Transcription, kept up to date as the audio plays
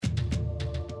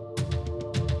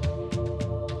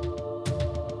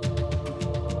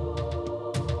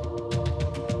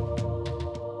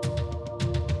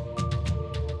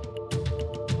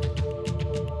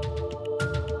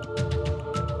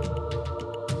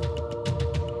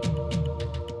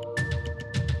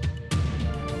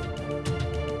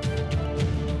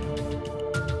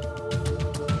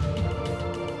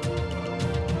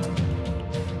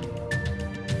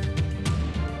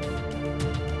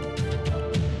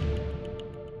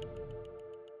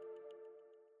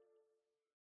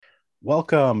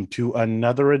Welcome to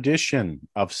another edition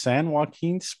of San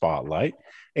Joaquin Spotlight,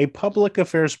 a public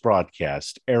affairs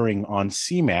broadcast airing on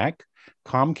CMAC,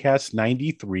 Comcast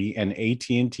 93, and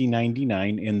AT&T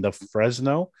 99 in the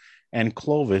Fresno and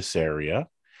Clovis area.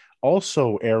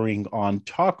 Also airing on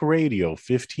Talk Radio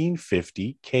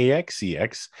 1550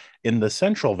 KXEX in the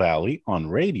Central Valley on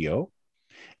radio,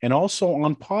 and also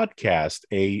on podcast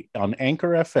on Anchor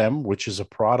FM, which is a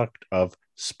product of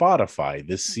Spotify.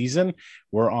 This season,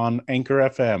 we're on Anchor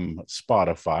FM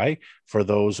Spotify for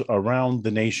those around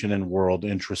the nation and world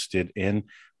interested in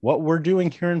what we're doing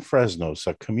here in Fresno. It's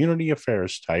a community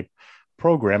affairs type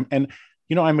program. And,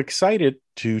 I'm excited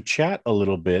to chat a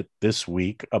little bit this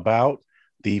week about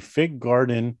the Fig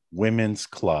Garden Women's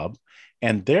Club.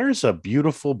 And there's a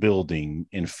beautiful building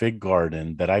in Fig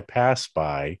Garden that I pass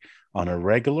by on a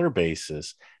regular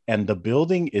basis. And the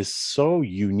building is so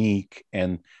unique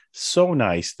and so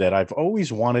nice that I've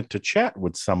always wanted to chat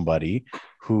with somebody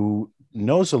who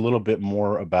knows a little bit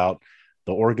more about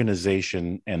the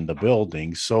organization and the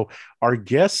building. So our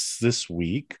guests this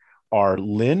week are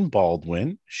Lynn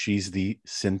Baldwin. She's the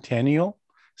Centennial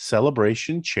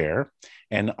Celebration Chair,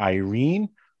 and Irene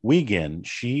Wiegand.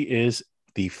 She is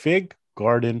the Fig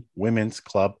Garden Women's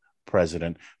Club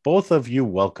President. Both of you,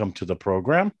 welcome to the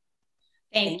program.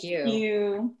 Thank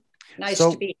you. Nice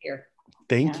to be here.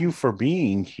 Thank you for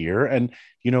being here. And,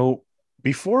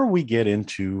 before we get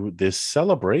into this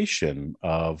celebration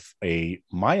of a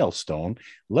milestone,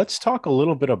 let's talk a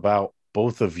little bit about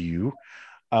both of you.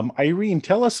 Irene,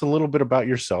 tell us a little bit about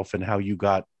yourself and how you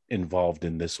got involved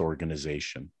in this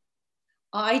organization.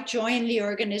 I joined the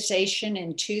organization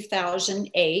in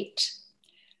 2008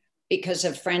 because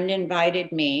a friend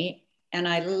invited me, and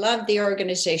I love the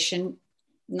organization.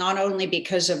 Not only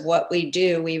because of what we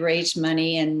do, we raise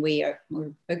money and we're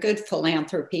a good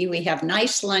philanthropy. We have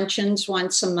nice luncheons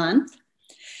once a month.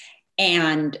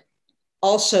 And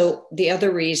also the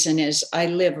other reason is I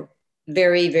live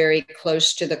very, very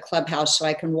close to the clubhouse, so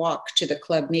I can walk to the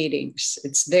club meetings.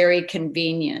 It's very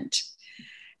convenient.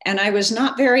 And I was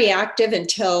not very active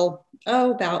until,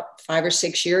 about 5 or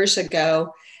 6 years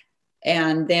ago.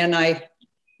 And then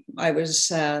I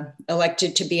was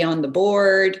elected to be on the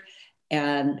board.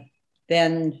 And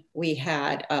then we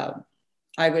had,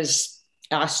 I was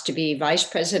asked to be vice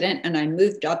president, and I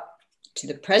moved up to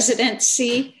the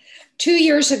presidency 2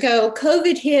 years ago.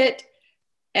 COVID hit,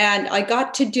 and I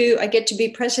get to be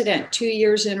president 2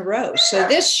 years in a row. So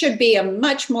this should be a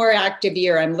much more active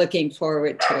year. I'm looking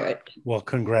forward to it. Well,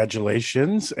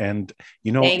 congratulations. And,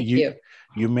 Thank you.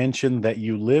 You mentioned that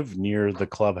you live near the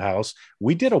clubhouse.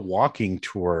 We did a walking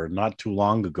tour not too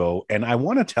long ago, and I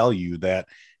want to tell you that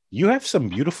you have some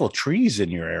beautiful trees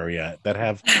in your area that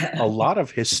have a lot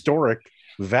of historic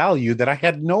value that I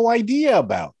had no idea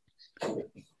about.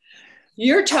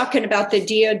 You're talking about the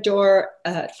Deodar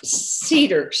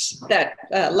cedars that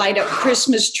light up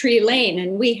Christmas Tree Lane.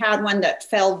 And we had one that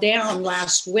fell down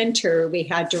last winter. We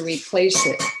had to replace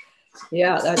it.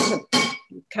 Yeah,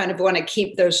 kind of want to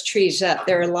keep those trees up.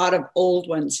 There are a lot of old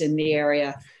ones in the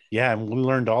area. Yeah, and we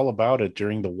learned all about it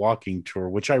during the walking tour,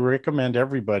 which I recommend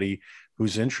everybody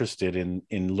who's interested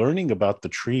in learning about the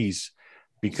trees,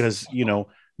 because,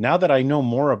 now that I know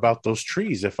more about those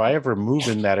trees, if I ever move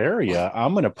in that area,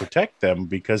 I'm going to protect them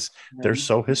because they're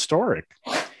so historic.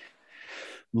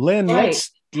 Lynn,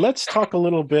 let's talk a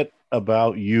little bit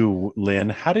about you, Lynn.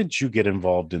 How did you get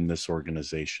involved in this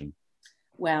organization?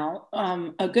 Well,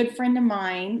 a good friend of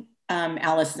mine,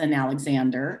 Allison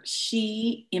Alexander,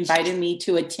 she invited me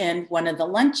to attend one of the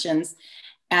luncheons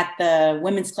at the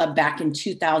Women's Club back in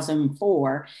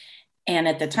 2004. And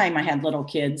at the time I had little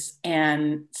kids.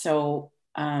 And so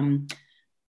I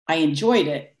enjoyed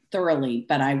it thoroughly,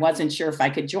 but I wasn't sure if I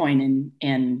could join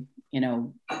and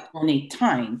donate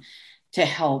time to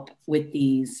help with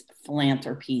these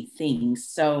philanthropy things.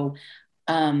 So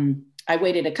I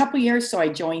waited a couple years. So I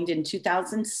joined in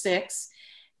 2006.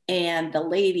 And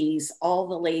all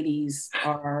the ladies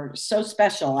are so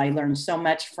special. I learned so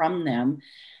much from them.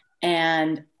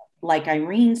 And like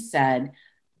Irene said,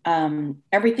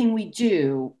 everything we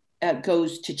do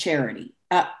goes to charity,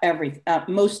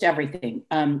 most everything.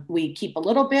 We keep a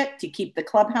little bit to keep the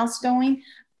clubhouse going,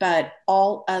 but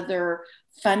all other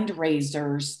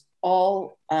fundraisers,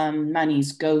 all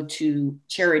monies go to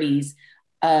charities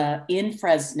in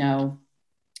Fresno.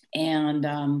 And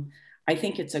I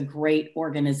think it's a great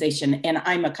organization. And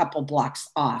I'm a couple blocks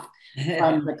off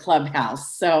from the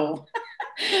clubhouse. So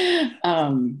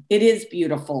it is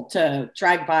beautiful to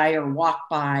drive by or walk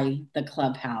by the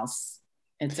clubhouse.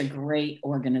 It's a great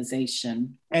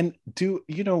organization. And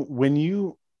when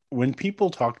you when people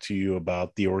talk to you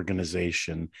about the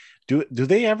organization, do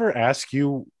they ever ask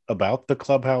you about the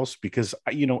clubhouse? Because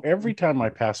every time I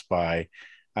pass by,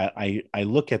 I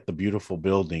look at the beautiful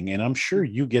building, and I'm sure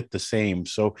you get the same.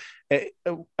 So,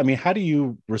 I mean, how do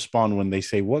you respond when they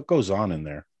say, what goes on in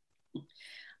there?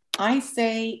 I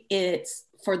say it's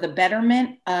for the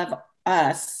betterment of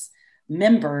us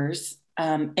members,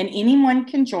 and anyone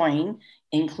can join,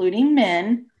 including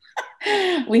men.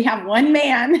 We have one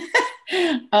man,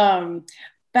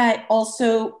 but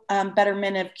also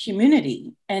betterment of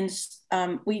community. And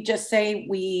we just say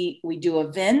we do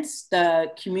events.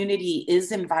 The community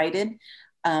is invited.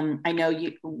 I know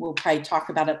we'll probably talk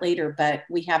about it later, but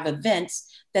we have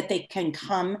events that they can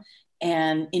come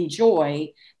and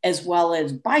enjoy, as well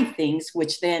as buy things,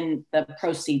 which then the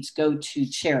proceeds go to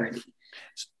charity.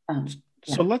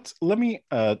 So let me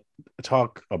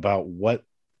talk about what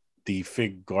the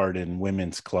Fig Garden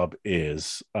Women's Club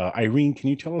is. Irene, can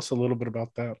you tell us a little bit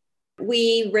about that?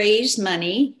 We raise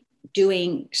money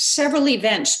doing several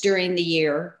events during the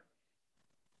year.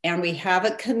 And we have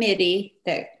a committee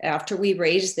that after we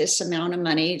raise this amount of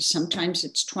money, sometimes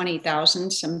it's 20,000,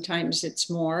 sometimes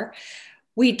it's more,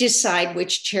 we decide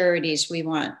which charities we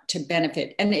want to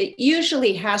benefit. And it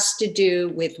usually has to do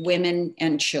with women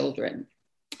and children.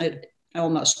 It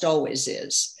almost always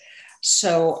is.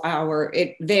 So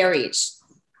it varies.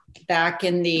 Back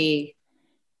in the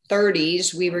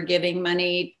 30s, we were giving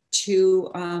money to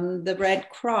the Red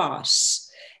Cross.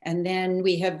 And then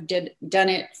we have done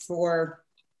it for,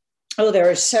 there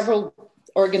are several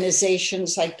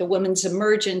organizations like the Women's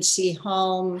Emergency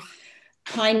Home,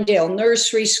 Pinedale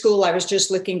Nursery School. I was just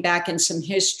looking back in some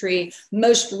history.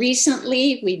 Most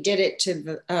recently, we did it to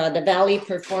the Valley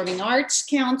Performing Arts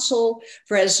Council,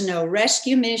 Fresno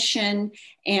Rescue Mission,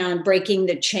 and Breaking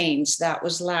the Chains. That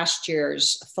was last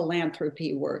year's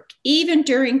philanthropy work. Even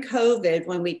during COVID,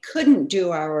 when we couldn't do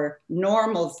our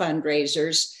normal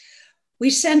fundraisers,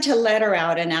 we sent a letter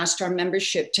out and asked our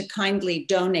membership to kindly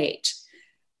donate.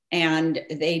 And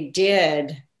they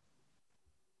did.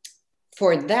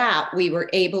 For that, we were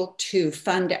able to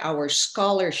fund our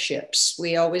scholarships.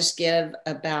 We always give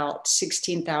about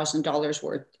 $16,000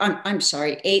 worth,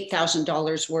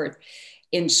 $8,000 worth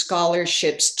in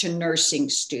scholarships to nursing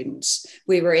students.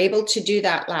 We were able to do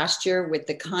that last year with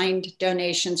the kind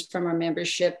donations from our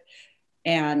membership.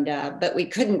 But we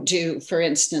couldn't do, for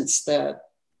instance, the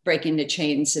Breaking the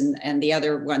Chains and the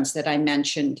other ones that I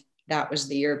mentioned. That was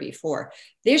the year before.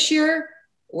 This year,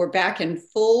 we're back in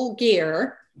full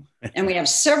gear. And we have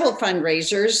several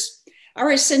fundraisers.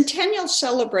 Our centennial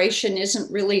celebration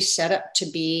isn't really set up to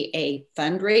be a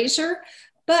fundraiser,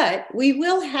 but we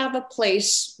will have a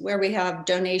place where we have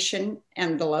donation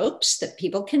envelopes that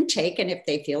people can take. And if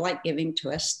they feel like giving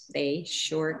to us, they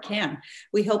sure can.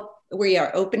 We hope we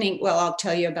are opening, well, I'll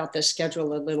tell you about the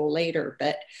schedule a little later,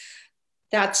 but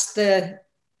that's the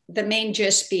main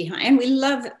gist behind. And we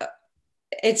love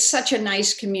it's such a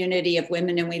nice community of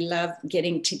women, and we love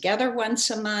getting together once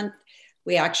a month.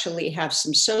 We actually have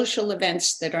some social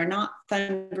events that are not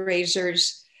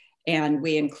fundraisers, and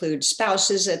we include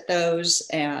spouses at those.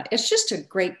 It's just a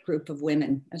great group of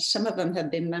women. Some of them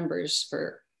have been members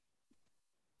for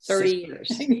 30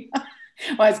 years. Well,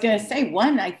 I was going to say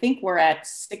I think we're at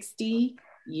 60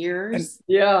 years.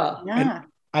 And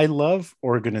I love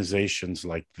organizations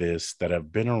like this that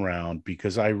have been around,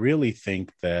 because I really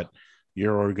think that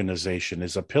your organization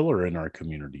is a pillar in our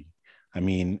community. I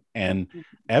mean, and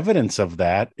evidence of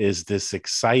that is this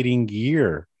exciting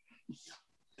year.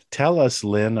 Tell us,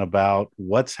 Lynn, about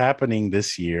what's happening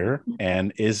this year,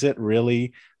 and is it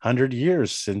really 100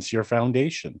 years since your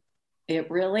foundation? It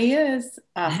really is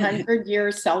a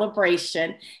 100-year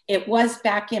celebration. It was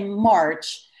back in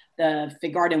March. The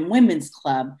Fig Garden Women's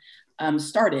Club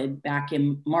started back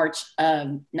in March of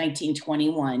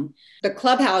 1921. The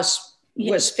clubhouse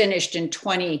was finished in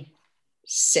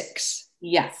 26.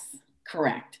 Yes,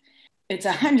 correct. It's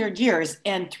 100 years.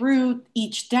 And through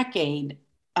each decade,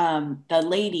 the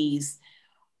ladies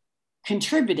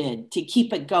contributed to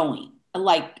keep it going.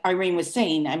 Like Irene was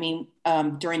saying, I mean,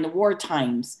 during the war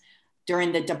times,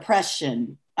 during the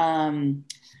Depression,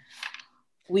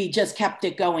 we just kept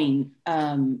it going.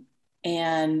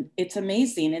 And it's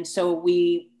amazing. And so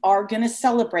we are going to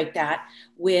celebrate that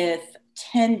with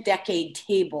 10-decade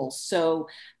tables. So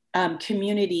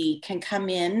community can come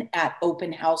in at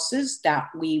open houses that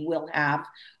we will have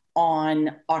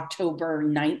on October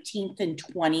 19th and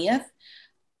 20th.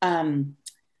 And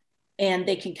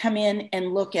they can come in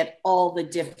and look at all the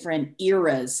different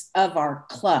eras of our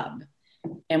club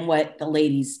and what the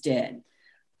ladies did.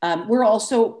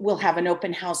 we'll have an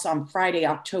open house on Friday,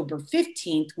 October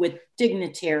 15th with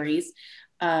dignitaries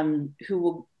who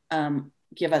will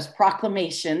give us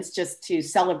proclamations just to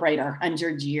celebrate our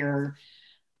 100-year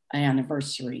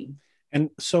anniversary. And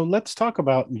so let's talk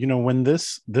about, when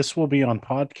this will be on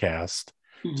podcast.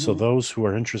 Mm-hmm. So those who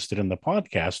are interested in the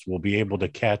podcast will be able to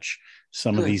catch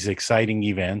some of these exciting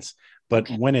events. But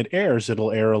when it airs,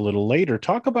 it'll air a little later.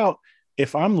 Talk about,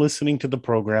 if I'm listening to the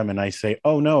program and I say,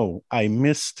 oh no, I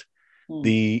missed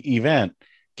the event,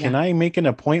 can I make an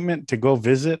appointment to go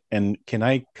visit? And can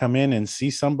I come in and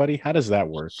see somebody? How does that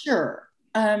work? Sure.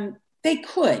 They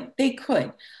could.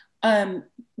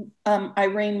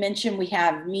 Irene mentioned we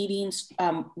have meetings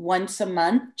once a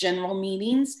month, general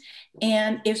meetings.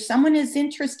 And if someone is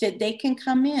interested, they can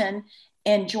come in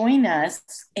and join us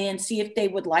and see if they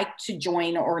would like to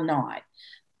join or not.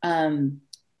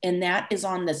 And that is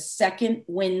on the second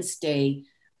Wednesday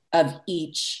of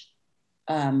each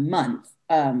month.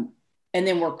 And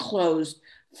then we're closed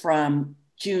from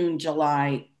June,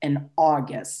 July, and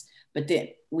August. But then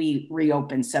we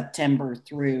reopen September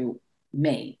through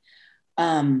May.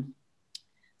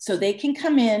 So they can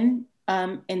come in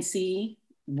and see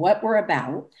what we're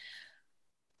about.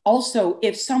 Also,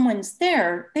 if someone's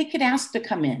there, they could ask to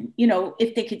come in.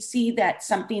 If they could see that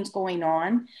something's going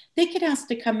on, they could ask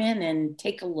to come in and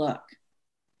take a look.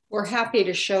 We're happy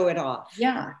to show it off.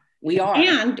 Yeah, we are.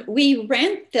 And we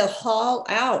rent the hall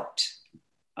out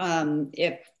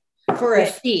for a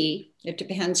fee. It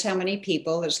depends how many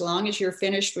people, as long as you're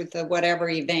finished with whatever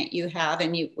event you have,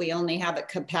 and we only have a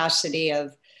capacity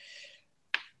of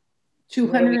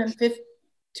 250.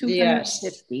 Yes.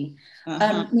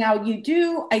 Now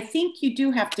I think you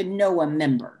do have to know a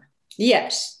member.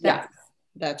 Yes,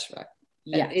 that's right.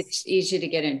 Yes. It's easy to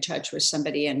get in touch with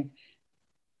somebody,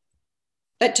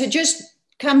 but to just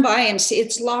come by and see,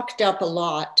 it's locked up a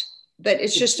lot. But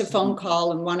it's just a phone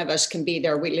call and one of us can be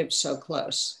there. We live so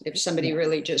close if somebody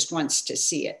really just wants to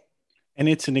see it. And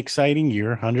it's an exciting year,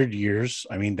 100 years.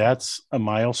 I mean, that's a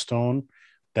milestone.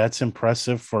 That's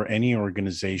impressive for any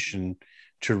organization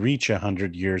to reach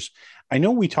 100 years. I know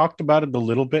we talked about it a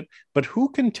little bit, but who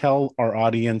can tell our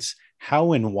audience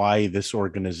how and why this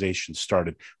organization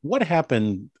started? What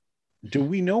happened? Do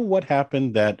we know what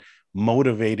happened that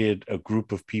motivated a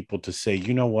group of people to say,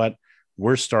 you know what,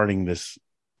 we're starting this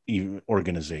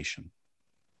organization?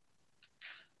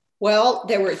 Well,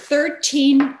 there were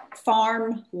 13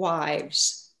 farm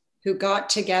wives who got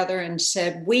together and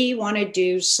said, we want to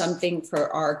do something for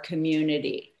our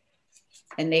community.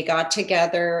 And they got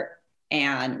together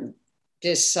and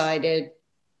decided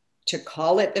to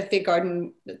call it the Fig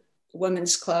Garden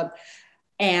Women's Club.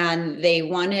 And they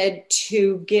wanted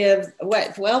to give,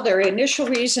 their initial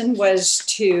reason was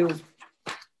to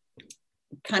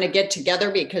kind of get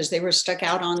together because they were stuck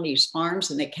out on these farms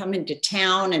and they come into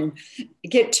town and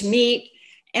get to meet.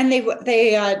 And they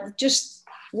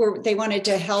wanted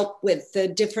to help with the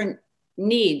different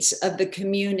needs of the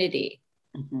community.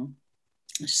 Mm-hmm.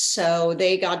 So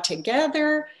they got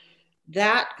together.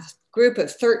 That group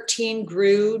of 13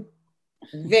 grew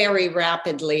very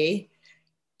rapidly.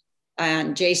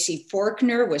 And J.C.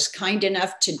 Faulkner was kind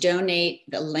enough to donate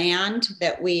the land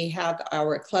that we have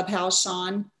our clubhouse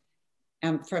on.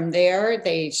 And from there,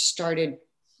 they started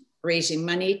raising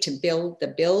money to build the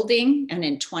building. And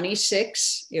in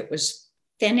 26, it was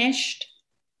finished.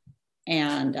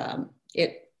 And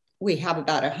we have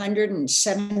about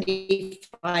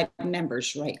 175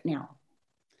 members right now.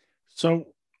 So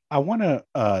I want to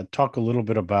talk a little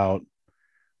bit about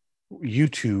you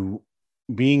two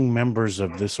being members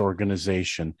of this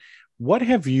organization. What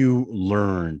have you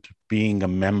learned being a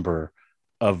member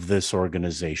of this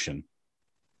organization?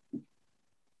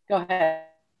 Go ahead,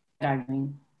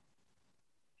 Irene.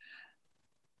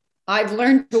 I've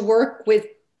learned to work with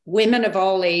women of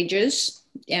all ages,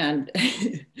 and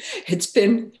it's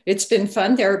been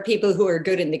fun. There are people who are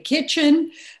good in the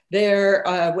kitchen. There,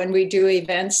 when we do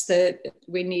events that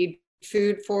we need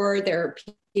food for, there are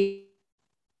people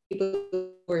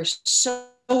who are so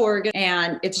organized,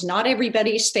 and it's not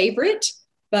everybody's favorite,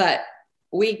 but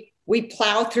we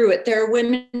plow through it. There are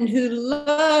women who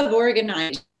love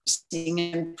organizing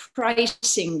and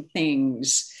pricing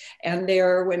things. And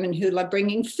there are women who love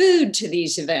bringing food to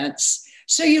these events.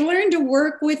 So you learn to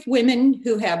work with women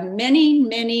who have many,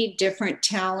 many different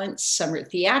talents. Some are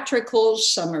theatrical,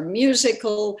 some are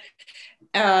musical.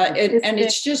 And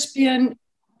it's just been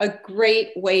a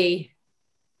great way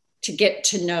to get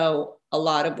to know a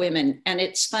lot of women. And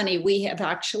it's funny, we have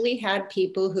actually had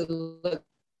people who look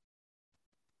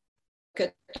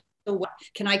at the web,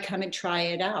 can I come and try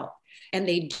it out? And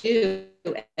they do,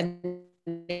 and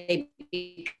they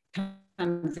become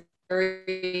become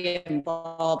very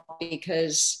involved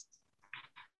because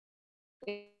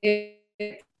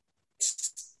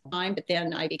it's time, but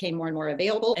then I became more and more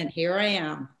available, and here I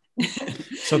am.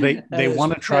 So they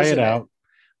want to try it out.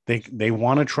 They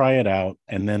want to try it out,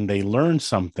 and then they learn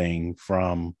something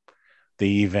from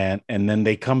the event, and then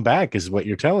they come back, is what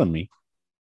you're telling me.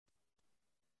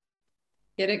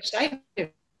 Get excited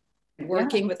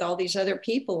working with all these other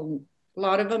people. A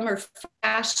lot of them are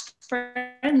fast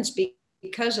friends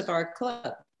because of our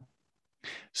club.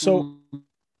 So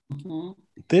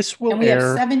this will and we air.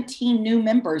 have 17 new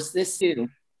members this year.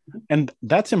 And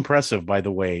that's impressive, by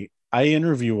the way. I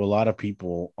interview a lot of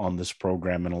people on this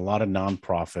program and a lot of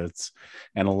nonprofits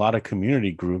and a lot of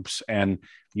community groups. And,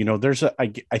 you know,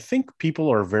 I think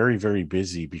people are very, very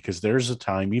busy because there's a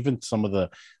time, even some of the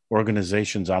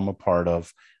organizations I'm a part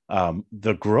of,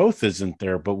 the growth isn't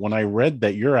there. But when I read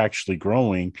that you're actually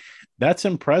growing, that's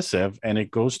impressive. And it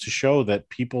goes to show that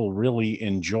people really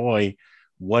enjoy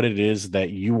what it is that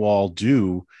you all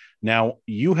do. Now,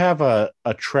 you have a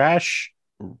trash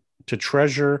to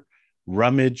treasure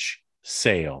rummage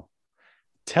sale.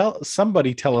 Tell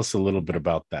us a little bit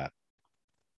about that.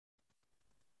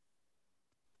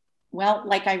 Well,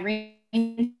 like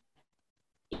Irene,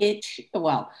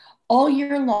 all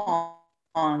year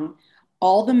long,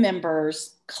 all the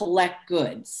members collect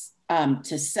goods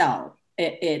to sell.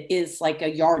 It is like a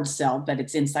yard sale, but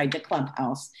it's inside the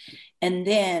clubhouse. And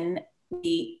then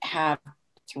we have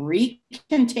 3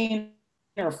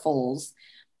 containerfuls.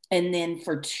 And then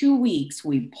for 2 weeks,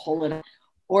 we pull it,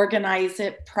 organize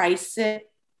it, price it,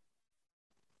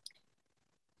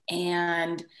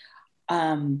 and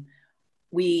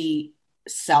we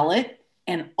sell it.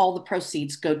 And all the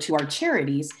proceeds go to our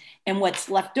charities. And what's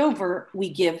left over, we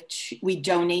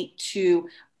donate to.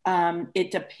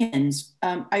 It depends.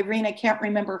 Irene, I can't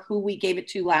remember who we gave it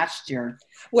to last year.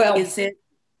 Well,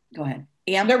 Go ahead.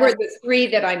 There were the 3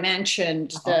 that I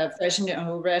mentioned, the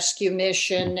Fresno Rescue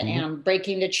Mission and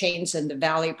Breaking the Chains and the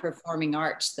Valley Performing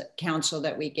Arts Council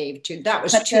that we gave to. That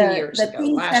was 2 years ago.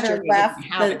 Things last that year are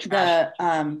left,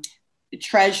 the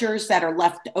treasures that are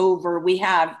left over, we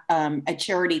have a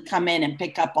charity come in and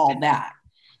pick up all that.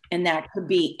 And that could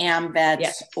be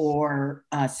AMVETS or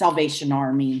Salvation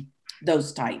Army,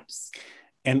 those types.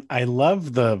 And I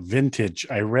love the vintage.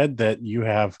 I read that you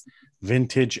have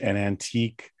vintage and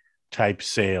antique type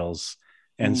sales.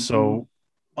 And so,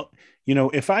 you know,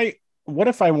 what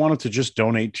if I wanted to just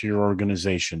donate to your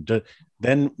organization?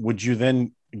 Would you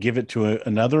then give it to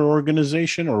another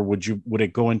organization, or would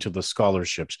it go into the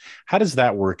scholarships? How does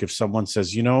that work? If someone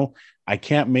says, you know, I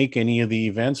can't make any of the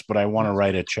events, but I want to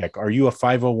write a check. Are you a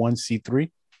 501c3?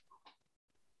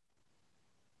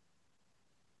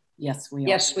 Yes, we are.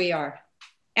 Yes, we are.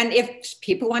 And if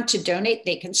people want to donate,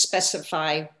 they can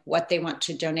specify what they want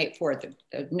to donate for, the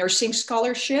nursing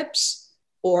scholarships,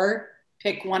 or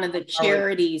pick one of the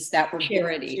charities that were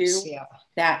charities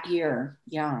that year.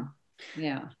 Yeah.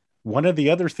 One of the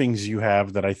other things you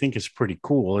have that I think is pretty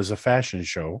cool is a fashion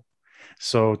show.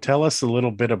 So tell us a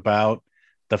little bit about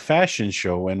the fashion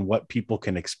show and what people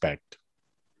can expect.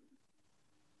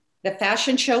 The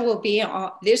fashion show will be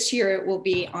this year. It will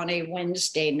be on a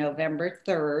Wednesday, November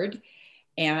 3rd.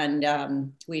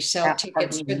 And we sell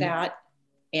tickets for that.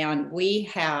 And we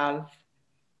have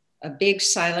a big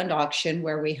silent auction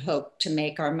where we hope to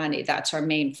make our money. That's our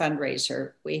main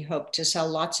fundraiser. We hope to sell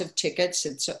lots of tickets.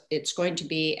 It's going to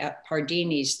be at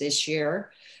Pardini's this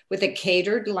year with a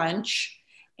catered lunch.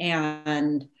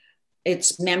 And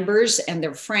it's members and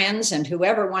their friends and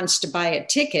whoever wants to buy a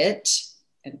ticket.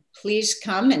 And please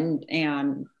come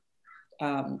and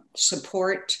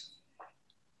support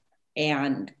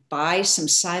and buy some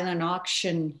silent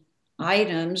auction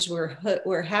items.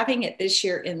 We're having it this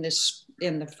year in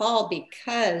the fall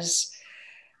because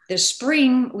the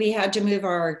spring we had to move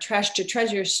our trash to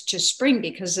treasures to spring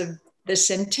because of the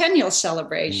centennial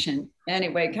celebration.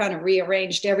 Anyway, kind of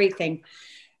rearranged everything.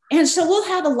 And so we'll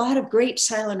have a lot of great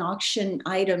silent auction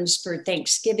items for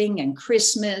Thanksgiving and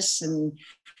Christmas, and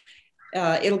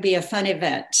it'll be a fun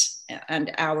event.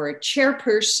 And our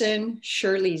chairperson,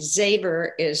 Shirley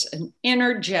Zaver, is an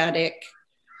energetic,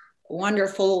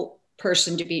 wonderful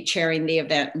person to be chairing the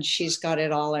event, and she's got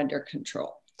it all under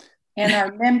control. And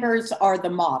our members are the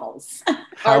models.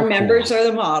 Members are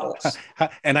the models.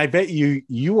 And I bet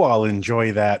you all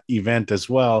enjoy that event as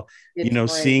well. It's great.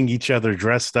 Seeing each other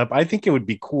dressed up. I think it would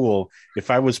be cool if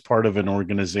I was part of an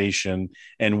organization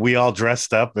and we all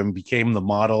dressed up and became the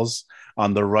models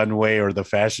on the runway or the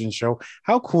fashion show.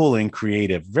 How cool and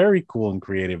creative, very cool and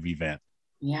creative event.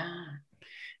 Yeah.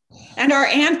 And our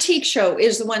antique show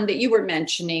is the one that you were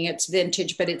mentioning. It's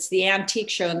vintage, but it's the antique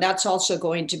show. And that's also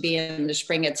going to be in the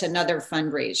spring. It's another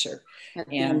fundraiser.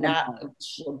 And that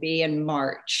will be in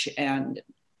March. And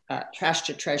Trash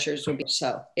to Treasures will be.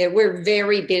 So we're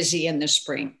very busy in the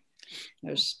spring.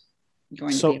 There's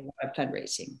going to be a lot of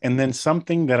fundraising. And then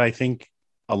something that I think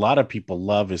a lot of people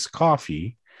love is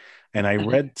coffee. And I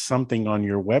read something on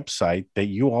your website that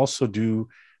you also do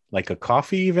like a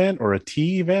coffee event or a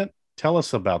tea event. Tell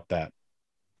us about that.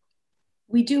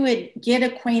 We do a Get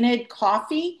Acquainted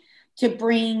coffee to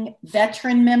bring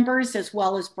veteran members as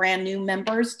well as brand new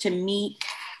members to meet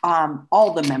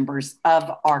all the members of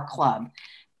our club.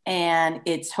 And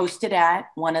it's hosted at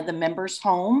one of the members'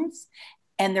 homes.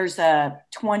 And there's a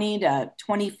 20 to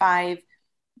 25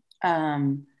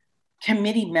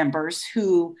 committee members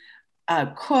who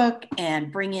cook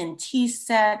and bring in tea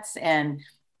sets. And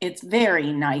it's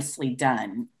very nicely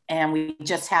done. And we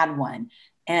just had one,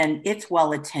 and it's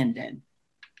well attended.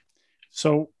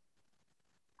 So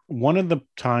one of the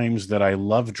times that I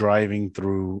love driving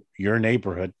through your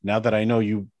neighborhood, now that I know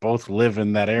you both live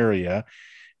in that area,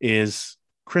 is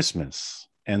Christmas.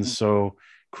 And so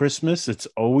Christmas, it's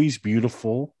always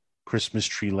beautiful. Christmas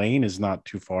Tree Lane is not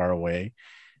too far away,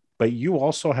 but you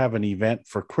also have an event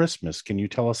for Christmas. Can you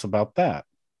tell us about that?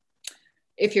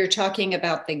 If you're talking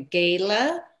about the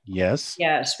gala, yes,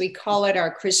 we call it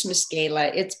our Christmas gala.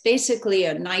 It's basically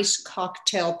a nice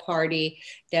cocktail party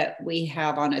that we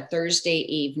have on a Thursday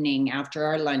evening after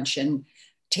our luncheon.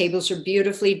 Tables are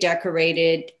beautifully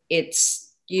decorated.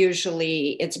 It's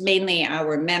mainly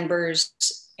our members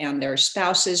and their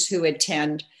spouses who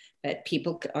attend, but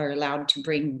people are allowed to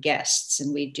bring guests.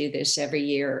 And we do this every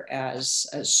year as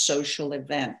a social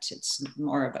event. It's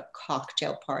more of a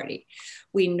cocktail party.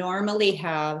 We normally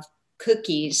have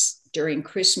cookies during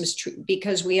Christmas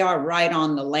because we are right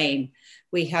on the lane.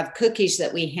 We have cookies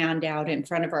that we hand out in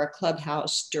front of our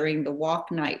clubhouse during the walk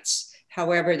nights.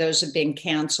 However, those have been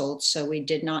canceled. So we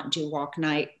did not do walk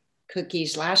night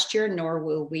cookies last year, nor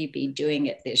will we be doing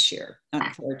it this year,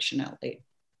 unfortunately.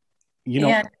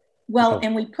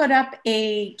 And we put up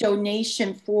a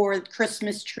donation for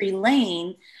Christmas Tree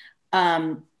Lane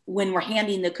when we're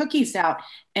handing the cookies out.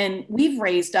 And we've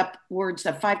raised upwards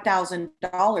of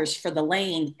 $5,000 for the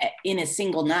lane in a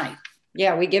single night.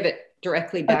 Yeah, we give it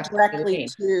directly back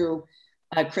to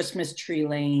Christmas Tree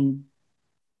Lane.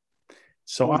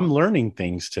 So I'm learning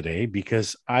things today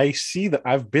because I see that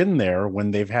I've been there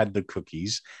when they've had the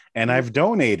cookies and I've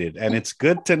donated. And it's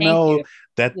good to know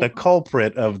that the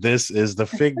culprit of this is the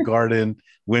Fig Garden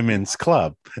Women's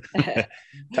Club.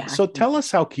 So tell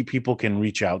us how people can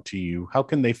reach out to you. How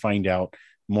can they find out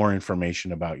more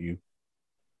information about you?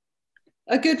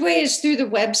 A good way is through the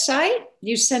website.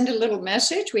 You send a little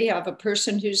message. We have a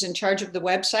person who's in charge of the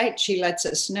website. She lets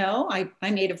us know. I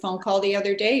made a phone call the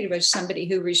other day. There was somebody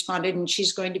who responded, and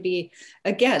she's going to be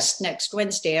a guest next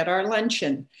Wednesday at our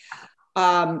luncheon.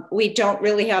 We don't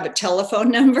really have a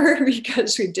telephone number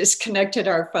because we disconnected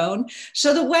our phone.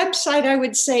 So the website, I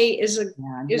would say, is a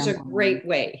great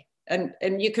way.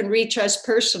 And you can reach us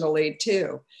personally,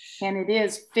 too. And it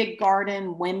is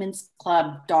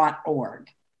figgardenwomensclub.org.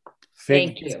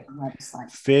 Thank you.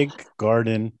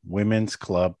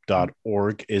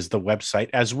 Figgardenwomensclub.org is the website.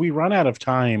 As we run out of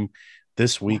time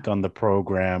this week on the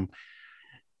program,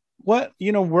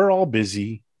 we're all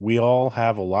busy. We all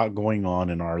have a lot going on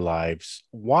in our lives.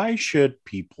 Why should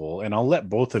people, and I'll let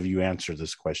both of you answer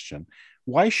this question,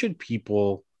 why should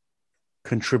people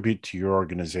contribute to your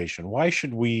organization? Why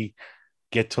should we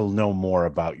get to know more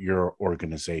about your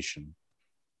organization?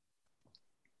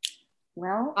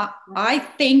 Well, I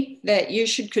think that you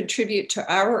should contribute to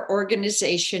our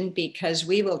organization because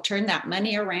we will turn that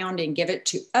money around and give it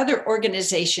to other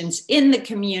organizations in the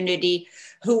community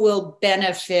who will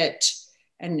benefit.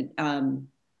 And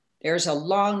there's a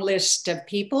long list of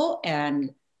people,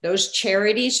 and those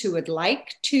charities who would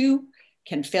like to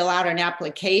can fill out an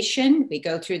application. We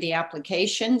go through the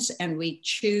applications and we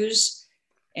choose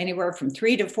anywhere from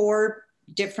 3 to 4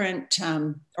 different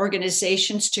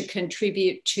organizations to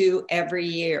contribute to every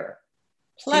year.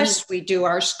 Plus, we do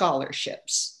our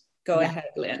scholarships. Go ahead,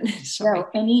 Lynn.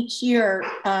 And each year,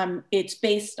 it's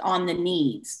based on the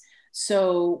needs.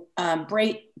 So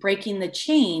breaking the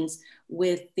chains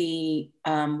with the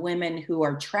women who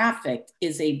are trafficked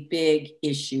is a big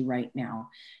issue right now.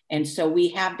 And so we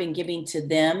have been giving to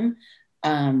them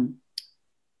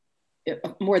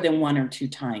more than 1 or 2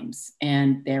 times.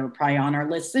 And they're probably on our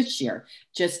list this year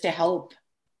just to help.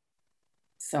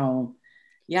 So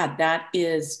that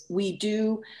is, we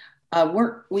do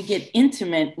we get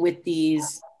intimate with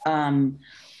these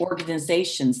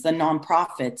organizations, the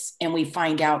nonprofits, and we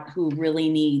find out who really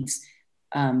needs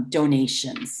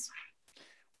donations.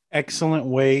 Excellent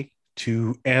way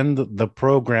to end the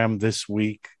program this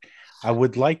week. I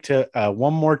would like to,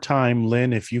 one more time,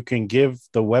 Lynn, if you can give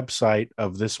the website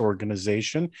of this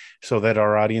organization so that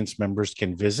our audience members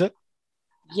can visit.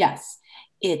 Yes,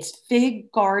 it's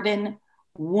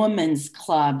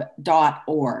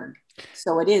figgardenwomansclub.org.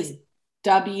 So it is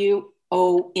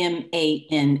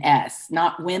WOMANS,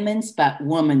 not women's, but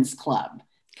women's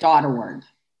club.org.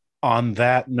 On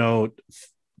that note,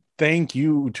 thank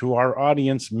you to our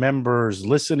audience members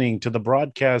listening to the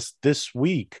broadcast this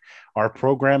week. Our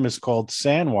program is called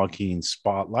San Joaquin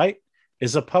Spotlight,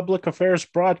 is a public affairs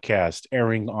broadcast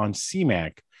airing on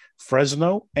CMAC,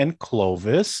 Fresno, and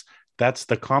Clovis. That's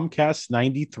the Comcast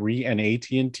 93 and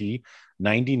AT&T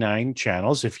 99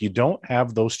 channels. If you don't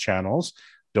have those channels,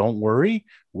 don't worry.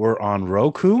 We're on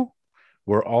Roku.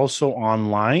 We're also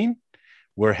online.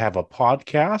 We have a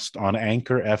podcast on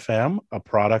Anchor FM, a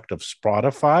product of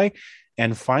Spotify.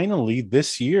 And finally,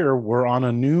 this year, we're on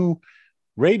a new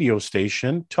radio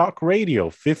station, Talk Radio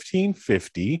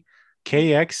 1550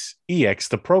 KXEX.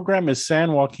 The program is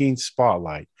San Joaquin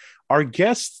Spotlight. Our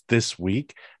guests this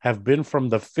week have been from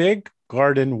the Fig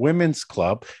Garden Women's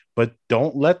Club, but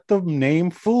don't let the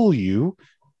name fool you.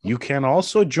 You can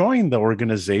also join the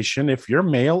organization if you're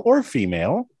male or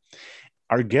female.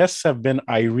 Our guests have been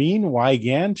Irene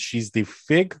Wiegand. She's the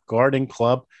Fig Garden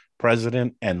Club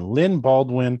president, and Lynn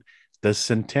Baldwin, the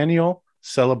Centennial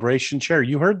Celebration Chair.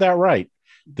 You heard that right.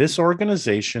 This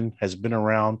organization has been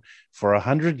around for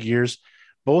 100 years.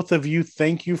 Both of you,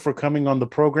 thank you for coming on the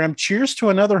program. Cheers to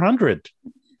another 100.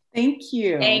 Thank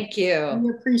you. Thank you.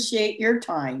 We appreciate your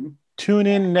time. Tune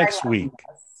in next week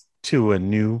to a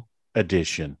new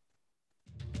edition.